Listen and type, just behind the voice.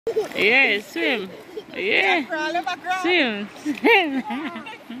Yeah, swim. Yeah. Swim. Swim.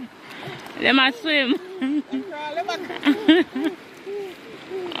 Let me swim.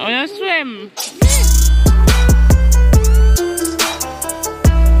 I want to swim.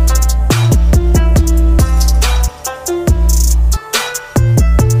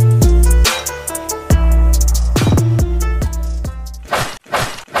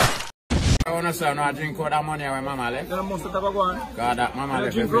 So no, I drink all that money when mama left. Yeah, most of the one. God, that mama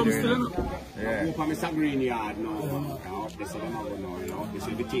left. Drink rum still. Yeah. Move from Mr. Green Yard now. This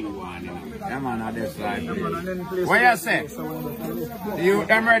is the thing one, you know. Yeah, man, I just like it. What you say? You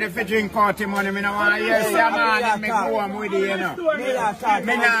them ready for drink party money? Me no want to hear say, man, me go home with you, you know.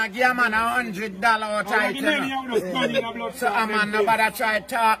 Me nah give a man $100 out of it, you know. So a man nobody try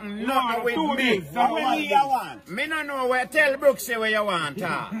talking nothing with me. Me no know where. Tell Brooks where you want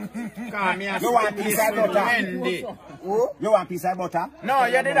talk. Cause me a you want piece of butter? You want piece of butter? No,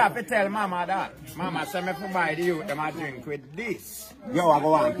 you did have to tell mama that. Mama said me to buy the youth them a drink with this. You want to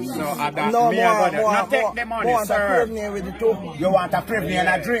go on piece? So I got me I got to take the money, sir. You want a privilege and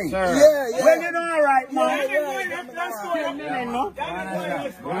a drink? Sir. Yeah. Well, you know, all right, man. You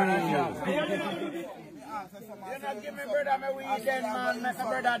not give me brother my weed then, man. Make a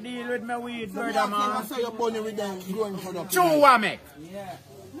brother deal with my weed, brother, man. I saw your bunny with them going for the Chew what make?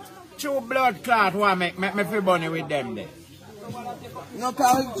 Chew blood clot what make me feel bunny with them there. no,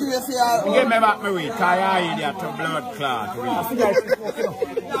 cause give me back my weed, cause I idiot to blood clot weed.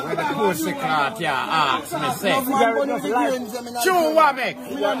 With the pussy clot, yeah, ask me say. Chew what make? Me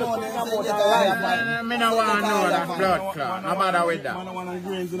no want to know that blood clot, no matter with that.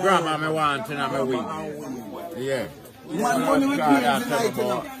 Grandma me want to know my weed. Yeah. Man, bunny with greens tonight, you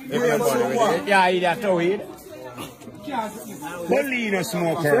know. Yeah, idiot to weed. What lead a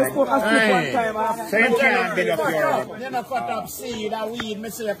smoker? Hey. So you can't build up your... You know cut up seed and weed, me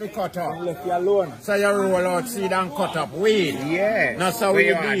say if you cut up. Left you alone. So you roll out seed and cut up weed. Yeah. That's how we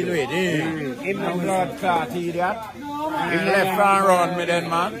deal with it. No blood clot idiot. Him left and run me then,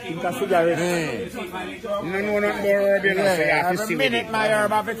 man. Think a cigarette. You don't know nothing more herb, you know, so you have to Every see minute my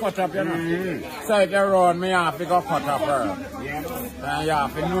herb have to cut up, you know. So if you run, me have to go cut up herb. And you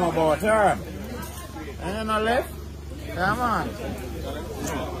have to know about herb. And you know left? Come on.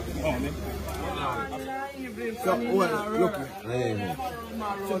 So, well, look.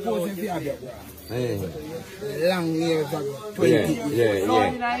 Suppose if you have it. Long years ago, 20 years. Yeah.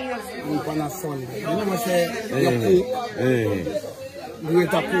 On a Sunday. You never say you cook, grate a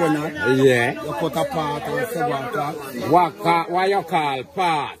coconut, Yeah. you put a part and several parts. What you call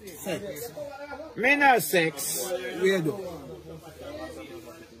part? Sex. Me no sex. Where do?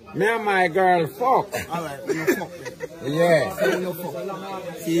 Me and my girl fuck. Alright, you fuck. Yeah. So you fuck.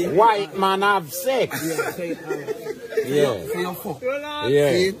 See? White man have sex. Yeah, say it alright. Yeah. So you fuck.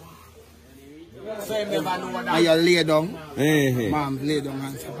 Yeah. See? And you lay down. Mom, lay down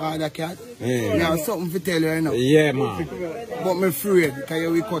and say, bawdacat. I have something to tell you right now. Yeah, man. But I'm afraid because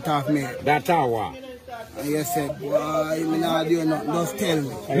you will cut off me. That's how. And you said, boy, I'm not doing nothing. Just tell me.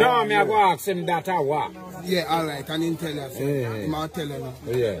 No, me I go ask him that how. Yeah, alright, and him tell you. So, I'm going to tell you now.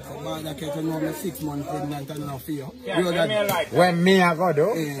 Yeah. So, bawdacat, you know I'm 6 months pregnant and enough for you. You know that? When me I go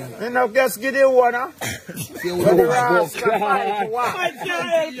do? Yeah. You know, just give you one. You When the will rascal fight, what?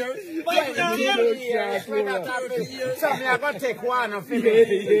 So me I go take one of him. 2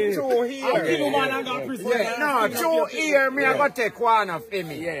 here. No, 2 here. Me I go take one of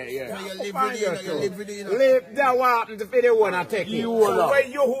him. Yeah. You live with it. Live that what happen to the one I take it. Where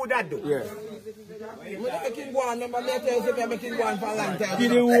you who that do? Yeah. I'm making one, number letters, I'm making one for a long time.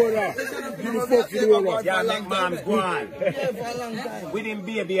 Give the water. Give the fuck, give the water. Yeah, make mom's go on. Yeah, for a long time. With him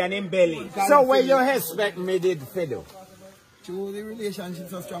baby and him belly. So where you expect me did fiddle? True, the relationship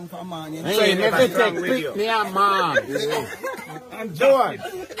so strong for a man, you know. Hey, never never strong take with pick you. me a man. And George.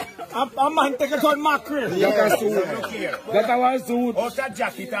 a man take it on mackerel. Yeah. Look here. That was suit. Out of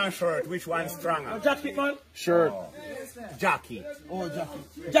jacket and shirt, which one's stronger? Jacket, man. Shirt. Jacket. Oh,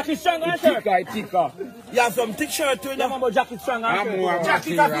 jacket. Jacket stronger than shirt? Thicker. You have some thick shirt too, Yeah, man, but jacket stronger than I'm shirt. more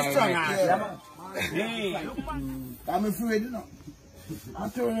Jacket material. is stronger. Yeah. I'm afraid, you know. I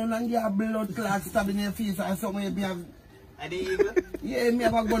turn around and get a blood clot stabbing in your face or something. Me have, yeah, me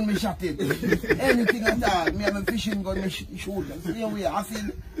have a gun, me shot it. Anything at all. Me have a fishing gun, me shoot them. Same way, I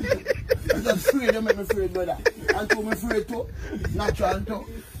feel. I'm just afraid, you make me afraid, brother. And to me afraid too, natural too.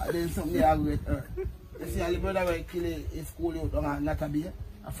 And then something they agree with her. You see, all the brother will kill a school out on not a beer.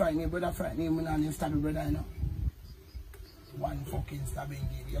 I frighten me, brother, frighten him, and then stab me, brother, you know. One fucking stabbing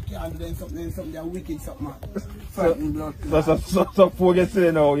game. You can't do something that wicked something, man. Frighten blood. So before you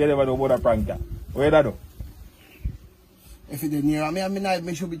say no, you never know about a prank. Where that do? If you're near me, I'm knife,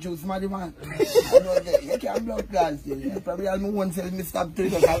 me should be choosing somebody, man. You can't blood clot still. Probably all my one self, me stop 3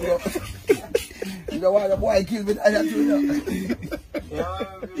 years ago. You know why the boy killed me, I too, you know.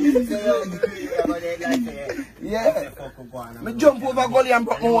 Yeah. Me jump over gully and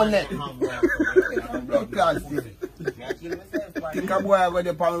broke my one neck. Blood clot still. Think a boy where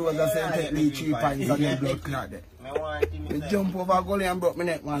the pound was a say take me 3 pints and then blood clot there. Me jump over gully and broke my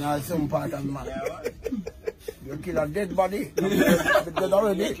neck, man, or some part of man. You kill a dead body. Dead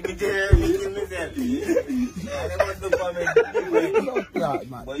already. Me kill myself. I must look for me.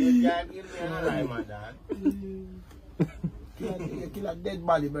 But you can't kill me alive, man, dad. You kill a dead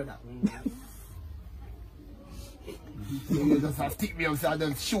body, brother. You just have to stick me outside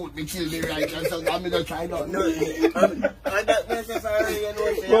and shoot me, kill me right, and so I'm going to try not. No, and that necessary, you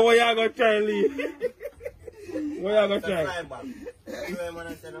know. But what you going to try, Lee? What you going to try?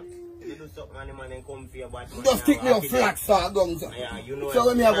 You do something and the man then come for your body. Just stick me up flat, sir, guns. Yeah, you know. So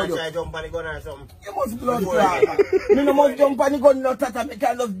when me I go do? Try jump on the gun or something. You must blood clot. Me no must jump on the gun, no tata, me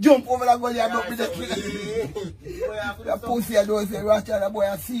can just jump over the gun and up with the trigger. The pussy I don't say, Ratchet, the boy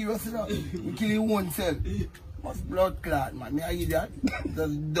are serious, you know. He kill him oneself. Must blood clot, man. Me I hear that.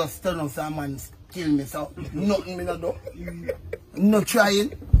 Just turn up some man kill me, so nothing me no do. No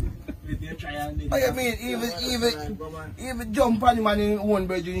trying. Oh, you mean, even jump on him and in one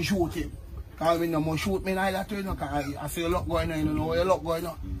bed and shoot him. Because we no more shoot me neither too, you know, because I see a lot going on, you know where a lot going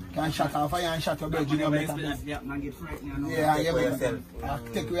on. Can shut off fire and shut your bed, you know better. Yeah, you mean, I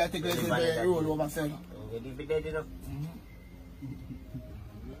take away to the road over self.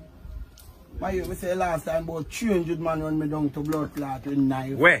 I say last time about 300 man run me down to blood clot with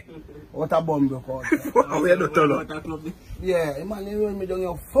knife. Where? What a bomb broke out. Where do you know? Yeah, man, he run me down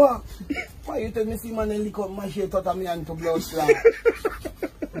your fuck. Why you tell me see man and lick up my shit out of me and to blood clot?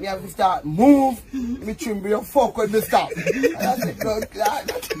 Me have to start move, me trim your fuck when me stop. And I say blood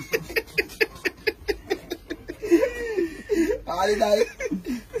clot. All the time,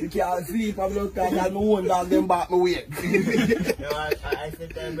 you can't sleep, I'm blood clot, and me one down them back me wake. I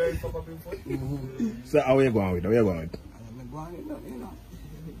said I'm very fuck up in foot. So how are you going with? How are you going with? I'm going with that, you know.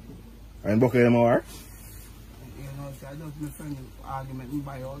 Are you bucking them over? You know, so I just my friend argument in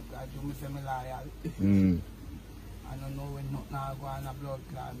by out, I do me say me loyal. I don't know when nothing I go on a blood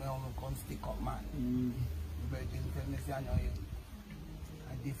clot, me only come stick up, man. But you tell me say I know you.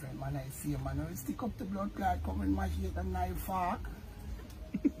 A different man I see a man, I stick up the blood clot, come in my shit and knife fork.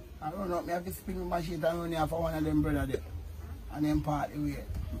 I don't know, me have to spin with my shit and run here for one of them brother there. And then part away.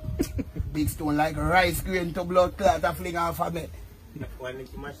 Big stone like rice grain to blood clot and fling off of me.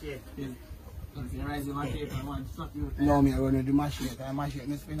 No, me I run with the machete. I machete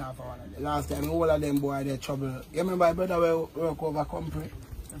me spin off of one of them. Last time all of them boy they trouble. You remember my brother will work over company?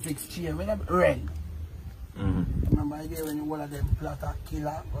 Fix chair with them rent. Remember I did when all of them plot a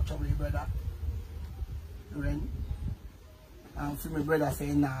killer or trouble your brother? Rent. And see my brother say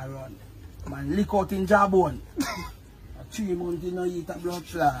nah run. Man lick out in jawbone. 3 months he no eat a blood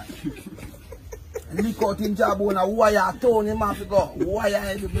clot. Lick out in jawbone a wire town him have to go. Wire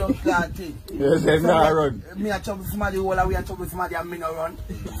every blood clot thing. You said nah run. Me a trouble somebody all the way a trouble somebody and me no run.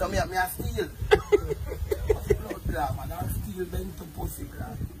 So me a steal. Blood clot man, I steal bent to pussy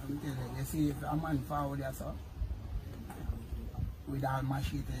clot. I'm telling you, you see if a man forward there so with all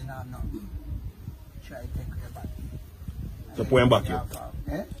machete in hand now. Try to take your body. So put him back here.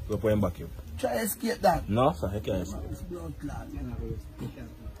 Eh? So put him back here. Try to escape that. No, sir, you can't escape. It's blood clot.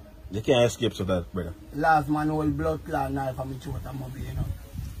 You can't escape so that, brother. Last man hold blood clot knife from me throat and mobile, you know.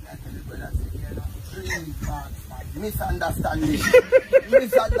 I tell the brother, you know. 3 parts, man. Misunderstanding.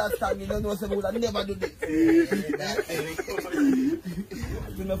 Misunderstanding. You don't know something would never do this.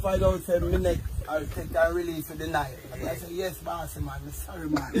 You know, find out, say, me next, I'll take and release with the knife. I say, yes, boss, man. I'm sorry,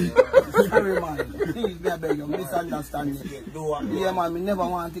 man. Sorry, man. Please, me, I beg you. Misunderstanding. Yeah, man. Me never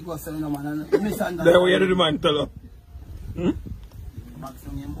want to go say, no, man. Misunderstanding. Then what you do, the man, tell her? Back to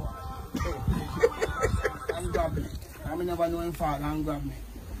him, boy. And grab me. I never know him fall and grab me.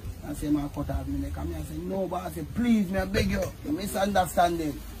 I say, man, cut out my neck. And I say, no, but I say, please, me, I beg you.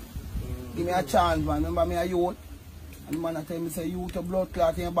 Misunderstanding. Give me a chance, man. Remember me a youth? And the man I tell me, say, you to blood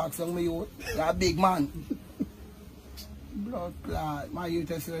clot in your back, so me youth. You're a big man. Blood clot. My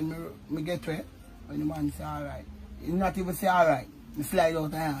youth say, when me get wet, when the man say, alright. He not even say, alright. Me slide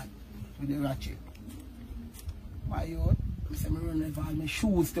out the hand with the ratchet. My youth, I say, me run with all my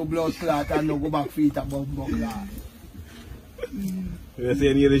shoes to blood clot and no go back feet above blood clot. You say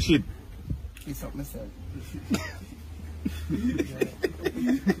any of the shit? It's up myself.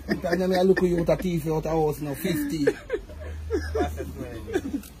 Sometimes I look at you with a teeth out of house now, 50. You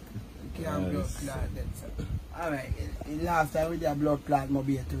can't blood clot that, sir. Alright, the last time we did a blood clot, my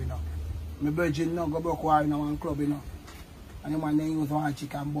baby, you know. My virgin now go broke war in one club, you know. And the man then use one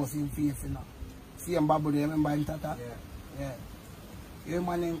chicken bust in face, you know. See him babu there, remember him tata? Yeah. The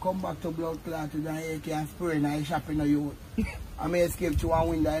man then come back to blood clot with an AK and spray in the shop in the youth. I may escape to one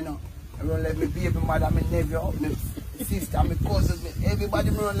window, you know. I run left my baby mother, my nephew, my sister, my cousins,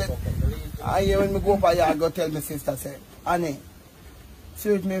 everybody run left. And here when I go up here, I go tell my sister, say, Annie,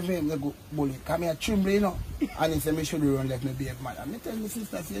 search me for him, they go bully. Come here, tremble, you know. And he said, me should run left my baby mother. I tell my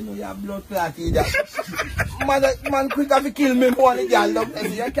sister, say, you know, you have blood clot either. Man quick have to kill me more than girl.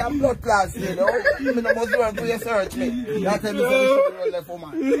 You can't blood clot, you know. You must run to your search me. You tell me, say, me should run left for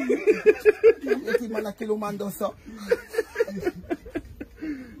man. You think man a kill a man does so?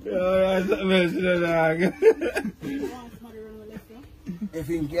 If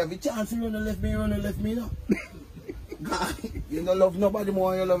you give a chance, you run left me, no. God, you don't love nobody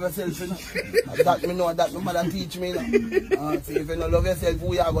more than you love yourself, you know. That me know, that my mother teach me, you know. So if you don't love yourself,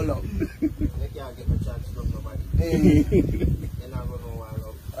 who you are going to love? You can't get a chance to love nobody. You're not going to know what I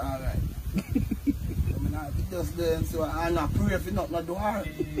love. Alright. I mean, I just learn, so I'm not pray if you not do hard.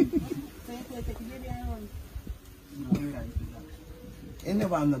 You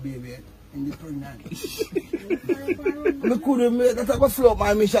never have no baby yet. In the pregnant. I couldn't make that. I go slow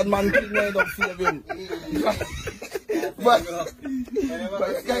my mission, man. Keep me up, save him. But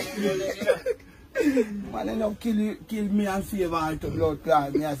man, they don't kill me and save all to blood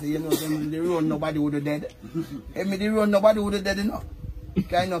clot. Me I say, you know, them the run nobody would have dead. If me the run nobody would have dead, you know.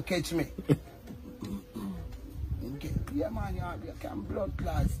 Can not catch me. Okay. Yeah, man, you can blood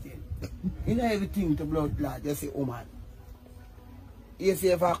clot still. You know everything to blood clot. Just say, oh man. You see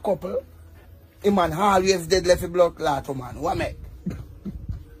if a couple. A man always dead left a blood clot, man. What make?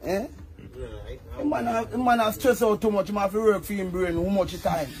 Eh? A man has stressed out too much. He have to work for him brain too much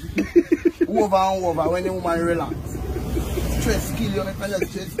time. Over and over when the woman relax. Stress kill you,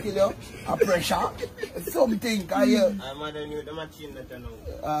 stress kill you. A pressure. Something, can you? I'm mad at you, the machine that I know.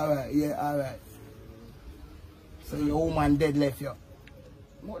 Alright, yeah, alright. So your woman dead left you.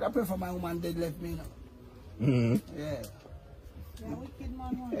 What I prefer my woman dead left me now. Yeah.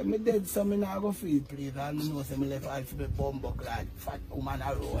 Yeah, me dead so me not go feel please. I know say me left alphabet bomb like fat woman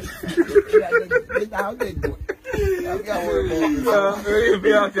a roll. How they do? You can't worry about it. If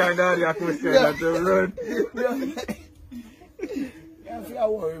you have to answer that question, that's a run. Yeah, if you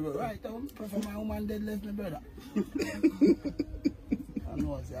worry about it. Right, I prefer my woman dead left me brother. I know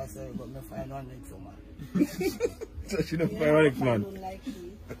what I say, but me find one next woman. So she don't find one next man.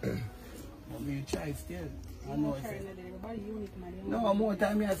 But me try still. I know I say. No, more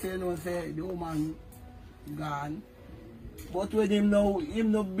time I say no say the woman gone. But when him no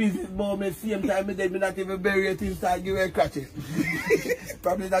business about me same time me dead me not even bury it inside give a catches.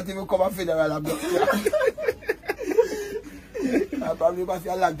 Probably not even come a funeral and I probably must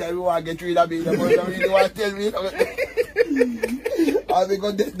a long time we want to get rid of me, but you don't really want to tell me. I'll be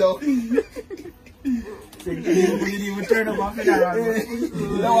going dead now. You didn't even turn up a funeral.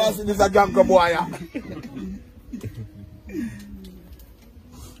 You don't want to see this a junker boy.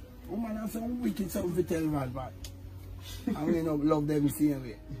 Woman have some wicked something to tell man, but I really don't love them the same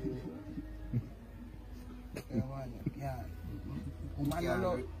way. Yeah, man, yeah. Woman don't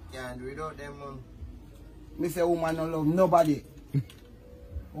love. Can't do without them, man. Me say woman don't love nobody.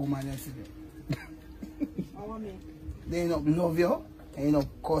 Woman yesterday. They don't love you. They don't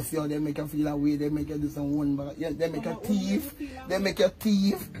curse you. They make you feel that way. They make you do some one, but yeah, they make you thief. They make you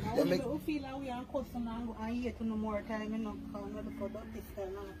thief. They make you feel that way and curse them and hate you no more time. You know, productive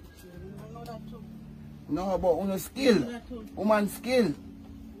time. I know that too. No, but on skill. Woman skill.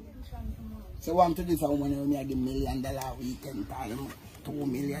 So want to do this woman when I give $1 million weekend time. 2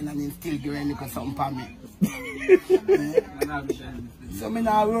 million and then still give any something for me. So me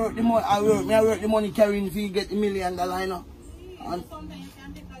now work the money. I work the money carrying to get $1 million, you know. And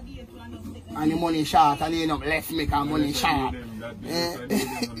the money short and they end up left me because money short.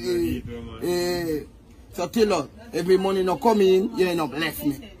 So tell us, every money not come in, you end up left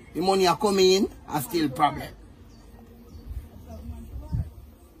me. The money are coming in, are still problem.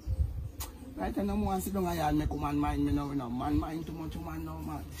 Right, and no more sit down and make woman mind me now. Man mind too much, woman now,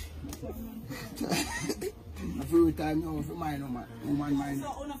 man. Every time now, for mine, no man. Woman mind.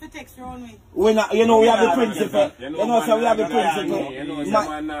 So, you text your own way. We not, you know, we have the principle. You know, so we have the principle. You know,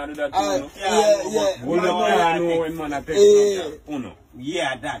 man now do that. Yeah. We know when man a text. Uno.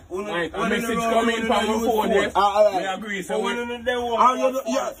 Yeah, that. Right, a message coming from my phone, yes. We agree, so we...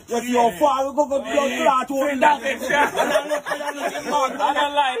 Yes, you're far, we go to the flat, Send that text, yeah. I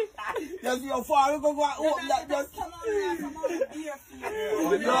don't lie. Just your father go and open that. Just come on, beer feet.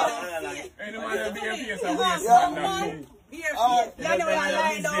 Any man beer feet is a waste man. Beer feet. You know I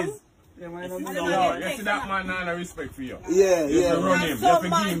lie down. You see that man has no respect for you. Yeah. You have to run him. You have to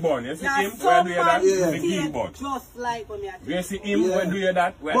give him bun. You see him when do that? You have to give him bun. Just like when you see him when do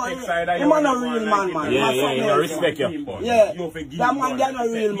that? We take side of you. Him a real man. Yeah, he respect you. Yeah. You have to give that him man bun. a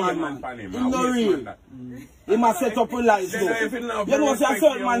real man. Him no real. He must set up a life too. You know, see a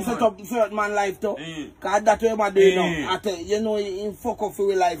certain man set up certain man life too. Cause that's what him do now. You know, he fuck up for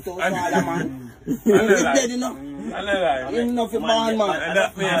his life too. So other man. He's dead, you know. Him not a man.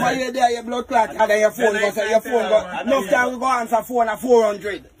 While you're there, your blood clot, and then your phone goes. Enough time we go answer phone at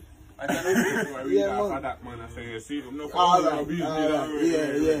 400. Yeah, man.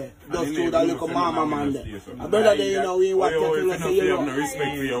 Yeah. Just to that little mama man there. I better than you know we watch it say you know.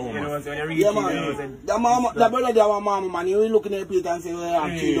 Respect for your woman. Yeah, man. The brother there was mama man. You looking at Peter and say, well, I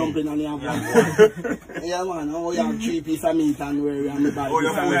have 3 dumplings and you have 1. Yeah, man. Oh, you have 3 pieces of meat and where you have the body. Oh,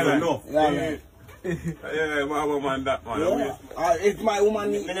 you have enough. Yeah. Yeah, my woman that man. Yeah. If my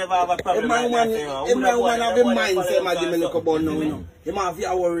woman, if my woman have a mind, say, I give me a little bun now, you know. He might have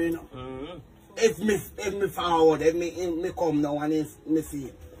to worry, you know. If me forward, if me come now and me see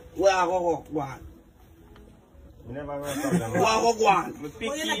it. Where I go on? Never Where I go on?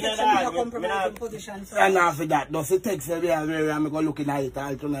 And after that, does it take where I'm going to look at it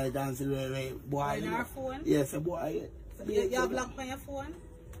all tonight and see where boy. On your phone? Yes, boy. You have lock on your phone?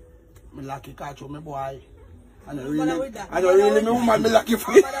 Me lucky catch me boy. I don't really know my lucky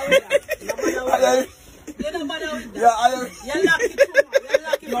for you. You don't bother with that. Yeah, you're lucky too, man. You're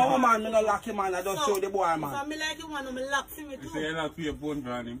lucky. No, man, I'm not lucky, man. I just show the boy, man. If I like you, man, I'm lock for me too. You say you're not for your phone,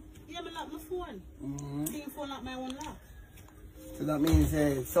 Granny? Yeah, I lock my phone. Same phone lock my own lock. So that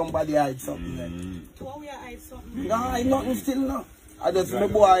means somebody hide something then. Why we hide something? No, I'm nothing still, no. I just my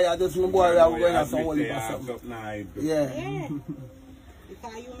boy, I'm going to some holy or something. Yeah.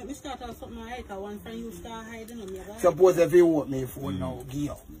 Because you make me start on something like that, once you start hiding them, you suppose if you want me phone now,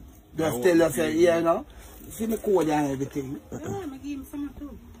 give up. Just tell us, yeah, you know. See me code and everything. Yeah, I'm give him some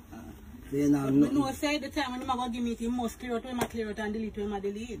too. You know, say the time when you're going to give me it, you must clear out when I clear it and delete when I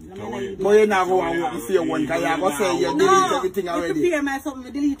delete. But you're not going to see one because you're going to say you delete everything already. You prepare myself, I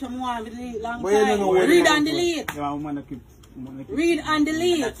delete them one, I delete long but you don't know time. Read and delete. Read and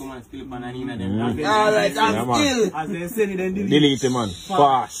delete. Alright, I'm still. As they send it, then delete it, man.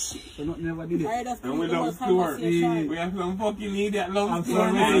 Fast. So not never delete. And we love store. We have some fucking idiot love store.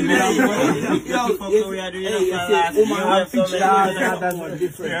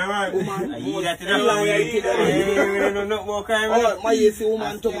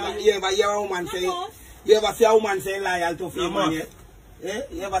 You ever see a woman say loyal to female yet? Eh?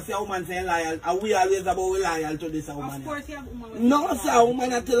 You ever see a woman saying loyal? Are we always about loyal to this woman? Of course you have a woman. No, sir, a woman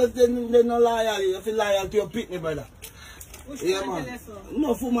that tell us they're not loyal. You feel loyal to your pitney, brother. Which yeah, one man. tell us so?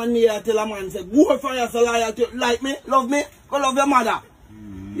 No woman here tell a man say, go for yourself loyal to like me, love me, go love your mother.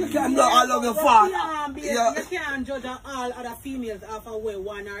 You can't do all of your father. You can't judge all other females after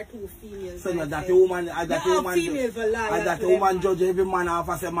one or two females. So that the woman, that the woman judge every man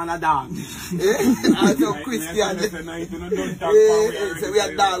after say man a dog. As a Christian. So we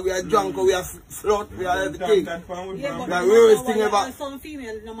are dog, we are drunk, we are slut, we are everything. Yeah, but the worst thing about some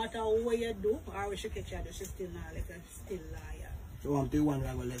females, no matter what you do or what you catch her, she's still not like still liar. So I'm the one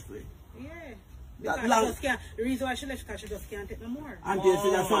that go left way. Yeah. That the reason why she left because she just can't take no more. And you see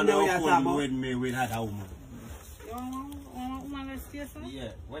that Sunday we are talking about? With me, with that woman. You want woman like stay so?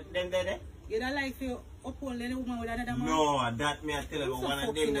 Yeah. What them there? You don't like to uphold any woman with another man? No, that me I tell you, one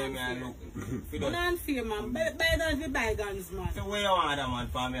of them there me I look. It's unfair, man. Bygones be bygones, man. So where you want that man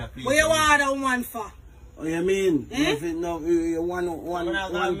for me, please? What you want that woman for? Oh, you mean? Eh? If it no, one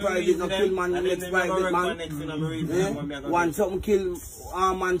private no kill man, the next private man. One something kill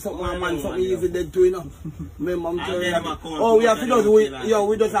man, something easy dead too, you know. Remember, I'm telling you. Oh, we have to do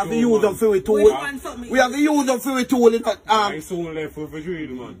we just have to use them for it tool. We have to use them for it tool. I soon left for drill,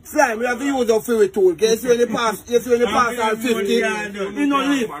 man. Slime, we have to use them for it tool. Because when you pass all 50, you don't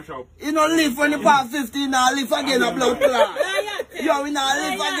live. You don't live when you pass 50, you don't live again a blood clot. Yo, we not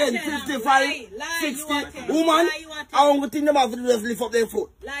live again 55, 60. Woman, I want to think about to just lift up their foot.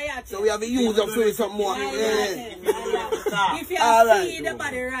 So we have to use them for something more. If you feed the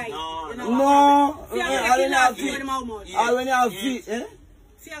body right. No, I don't have feet. I don't have feet.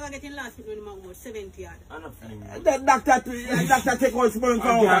 See, I'm getting last week when I'm 70 yard. That doctor take all sperm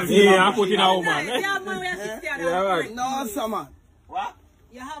from woman. Yeah, I put in a woman. You have man with a 60 yard. No, sir, man. What?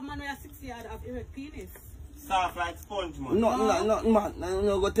 You have man with a 60 yard of erect penis. Soft like sponge, man. No, man. I'm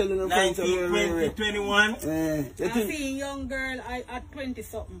not going to tell you no friends. 19, 20, 21. I'm seeing young girl at 20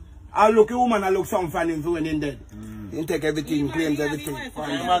 something. I look a woman, I look some fan him when in dead. He take everything, claims everything.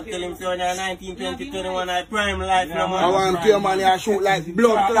 I'm tell him so 19, 20, 21, I prime life no man. I want to man here shoot like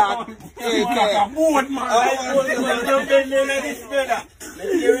blood clot. Hey, man.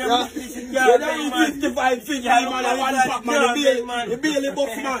 You don't 55 figure, man, I want pack man, the Bailey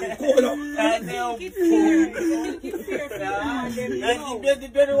buff man, cool up.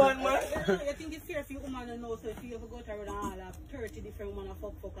 21 man. You think it's fair for you woman to know, so if you ever go to around all of 30 different women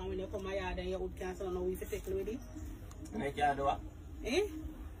fuck and when you come my yard and you would cancel know if you take with it? Make you do what? Eh?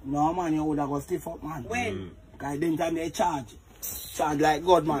 No man, you would have got stiff up man. When? Because then time they charge like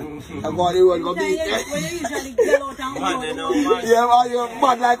God man. I got the road go beat. When you usually get out and Man, Yeah man, you're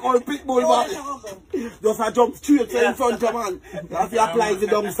mad like all pitbull man. Just a jump straight in front of man. You have to apply the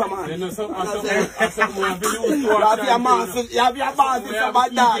dumpster man. You have your mask, you have your mask, it's a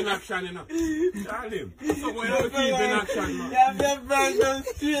bad dog.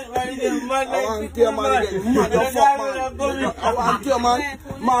 I want to man get mad up man. I want to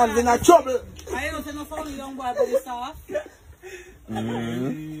man's in a trouble. I don't know how young boy but it's off. No,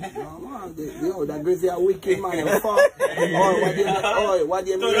 man, that grizzly a wicked man.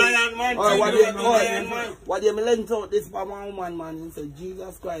 What do you lent out this for one woman, man? He said,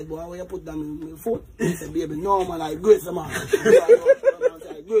 Jesus Christ, boy, where you put them in my foot? He said, baby, no, man, like grizzly, man.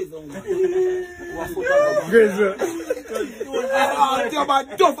 Grizzle, man. Grizzle. You're my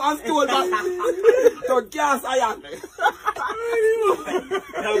tough and stole, man. To gas iron.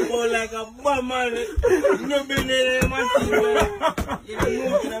 I'm going like a bum, man. No billionaire, man. You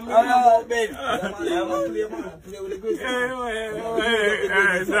know, I'm about bed. I'm going to play with the grizzle.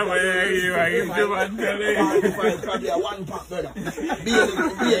 One pack, brother. Be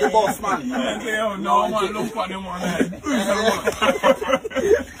a boss, man. No, man, look for them on that.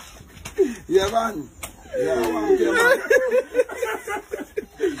 Yeah, man. Yeah, man.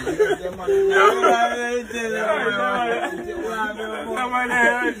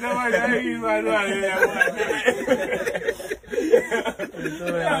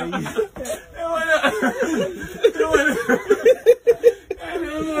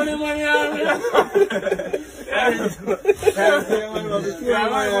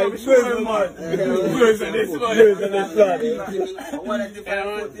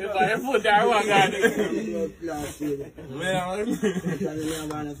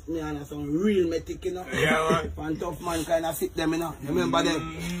 Some real metic, you know. Yeah, man. And tough man kind of sit them, you know. Remember them?